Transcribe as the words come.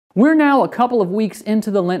We're now a couple of weeks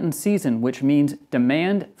into the Lenten season, which means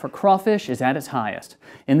demand for crawfish is at its highest.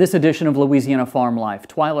 In this edition of Louisiana Farm Life,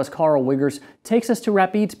 TWILA's Karl Wiggers takes us to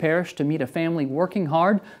Rapides Parish to meet a family working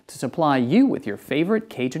hard to supply you with your favorite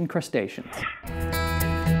Cajun crustaceans.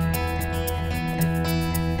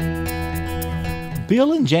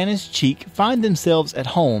 Bill and Janice Cheek find themselves at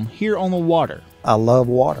home here on the water. I love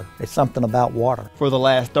water. It's something about water. For the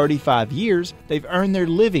last 35 years, they've earned their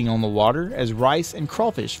living on the water as rice and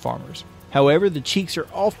crawfish farmers. However, the Cheeks are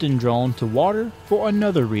often drawn to water for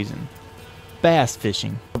another reason: bass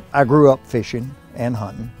fishing. I grew up fishing and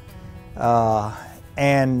hunting.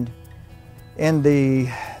 And in the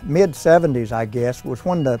mid-70s, I guess, was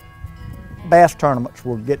when the bass tournaments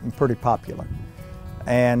were getting pretty popular.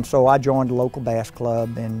 And so I joined the local bass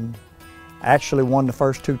club and actually won the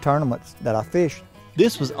first two tournaments that I fished.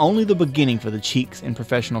 This was only the beginning for the Cheeks in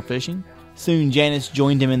professional fishing. Soon Janice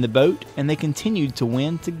joined him in the boat and they continued to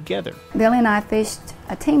win together. Billy and I fished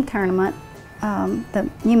a team tournament, the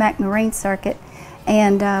UMAC Marine Circuit,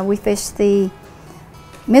 and we fished the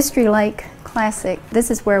Mystery Lake Classic. This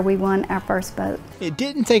is where we won our first boat. It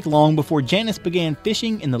didn't take long before Janice began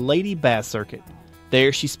fishing in the Lady Bass Circuit.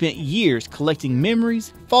 There she spent years collecting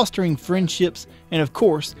memories, fostering friendships, and of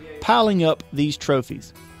course, piling up these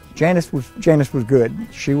trophies. Janice was good.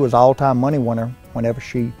 She was all-time money winner whenever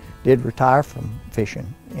she did retire from fishing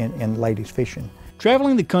in ladies fishing.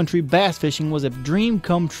 Traveling the country bass fishing was a dream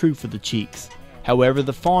come true for the Cheeks. However,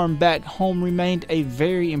 the farm back home remained a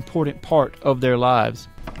very important part of their lives.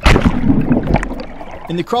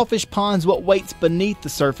 In the crawfish ponds, what waits beneath the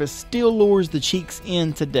surface still lures the Cheeks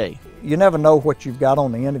in today. You never know what you've got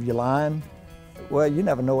on the end of your line. Well, you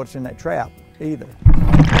never know what's in that trap either.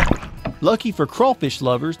 Lucky for crawfish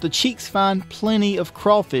lovers, the Cheeks find plenty of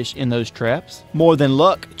crawfish in those traps. More than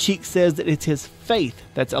luck, Cheeks says that it's his faith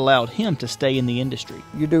that's allowed him to stay in the industry.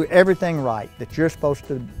 You do everything right that you're supposed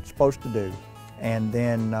to do, and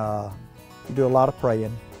then you do a lot of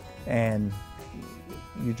praying, and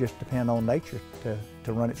you just depend on nature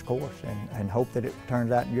to run its course and hope that it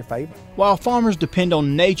turns out in your favor. While farmers depend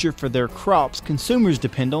on nature for their crops, consumers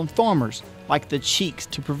depend on farmers, like the Cheeks,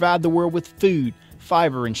 to provide the world with food,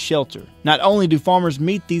 fiber, and shelter. Not only do farmers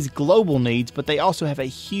meet these global needs, but they also have a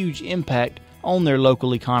huge impact on their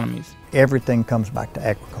local economies. Everything comes back to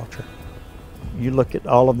agriculture. You look at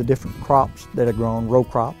all of the different crops that are grown, row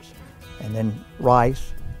crops, and then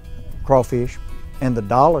rice, crawfish, and the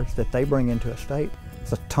dollars that they bring into a state.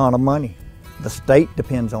 It's a ton of money. The state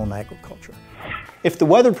depends on agriculture. If the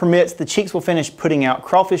weather permits, the Cheeks will finish putting out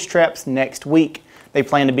crawfish traps next week. They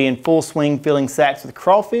plan to be in full swing filling sacks with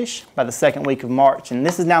crawfish by the second week of March. And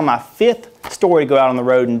this is now my 5th story to go out on the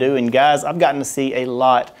road and do. And guys, I've gotten to see a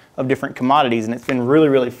lot of different commodities, and it's been really,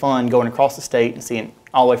 really fun going across the state and seeing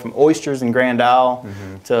all the way from oysters in Grand Isle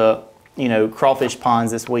to crawfish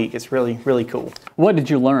ponds this week. It's really, really cool. What did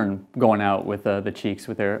you learn going out with the Cheeks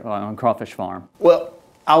with their on crawfish farm? Well,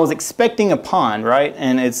 I was expecting a pond, right?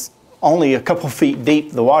 And it's only a couple feet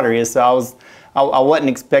deep, the water is, so I wasn't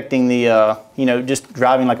expecting the, just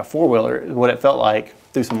driving like a four-wheeler, what it felt like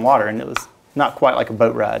through some water, and it was not quite like a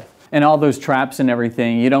boat ride. And all those traps and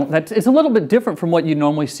everything, it's a little bit different from what you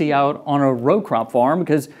normally see out on a row crop farm,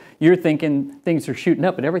 because you're thinking things are shooting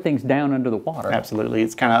up, but everything's down under the water. Absolutely,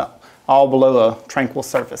 it's kind of all below a tranquil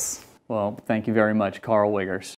surface. Well, thank you very much, Karl Wiggers.